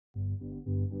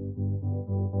My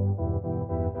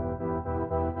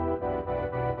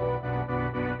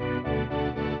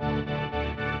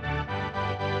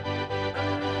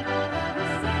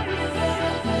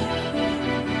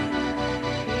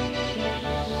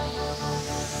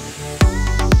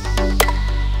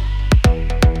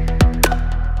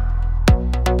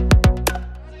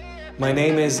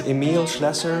name is Émile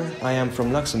Schlesser, I am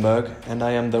from Luxembourg, and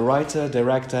I am the writer,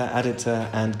 director, editor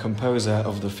and composer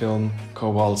of the film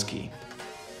Kowalsky.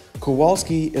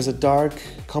 Kowalsky is a dark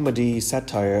comedy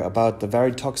satire about the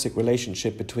very toxic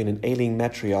relationship between an ailing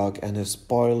matriarch and his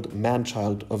spoiled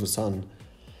man-child of a son.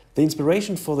 The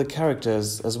inspiration for the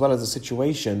characters, as well as the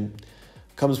situation,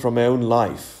 comes from my own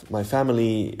life, my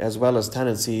family, as well as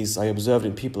tendencies I observed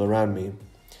in people around me.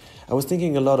 I was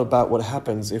thinking a lot about what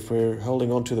happens if we're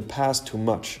holding on to the past too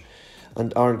much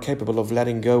and aren't capable of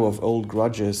letting go of old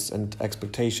grudges and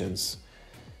expectations.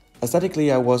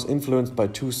 Aesthetically, I was influenced by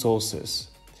two sources.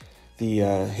 The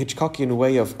Hitchcockian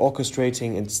way of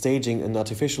orchestrating and staging an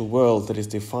artificial world that is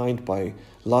defined by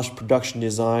lush production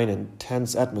design and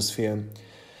tense atmosphere.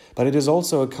 But it is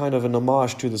also a kind of an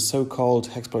homage to the so-called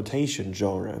exploitation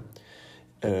genre,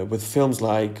 with films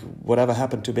like Whatever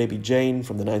Happened to Baby Jane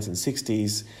from the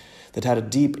 1960s, that had a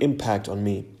deep impact on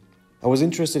me. I was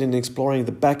interested in exploring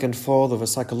the back and forth of a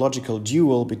psychological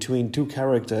duel between two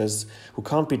characters who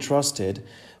can't be trusted,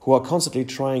 who are constantly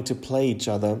trying to play each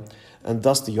other, and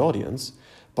thus the audience,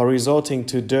 by resorting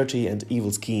to dirty and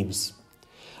evil schemes.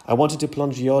 I wanted to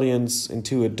plunge the audience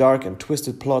into a dark and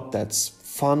twisted plot that's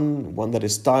fun, one that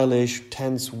is stylish,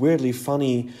 tense, weirdly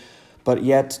funny, but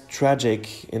yet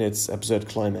tragic in its absurd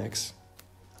climax.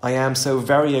 I am so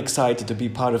very excited to be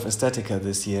part of Aesthetica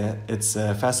this year. It's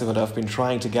a festival that I've been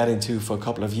trying to get into for a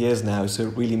couple of years now, so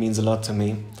it really means a lot to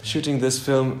me. Shooting this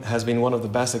film has been one of the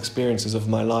best experiences of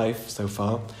my life so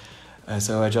far.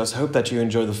 So I just hope that you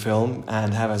enjoy the film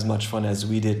and have as much fun as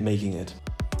we did making it.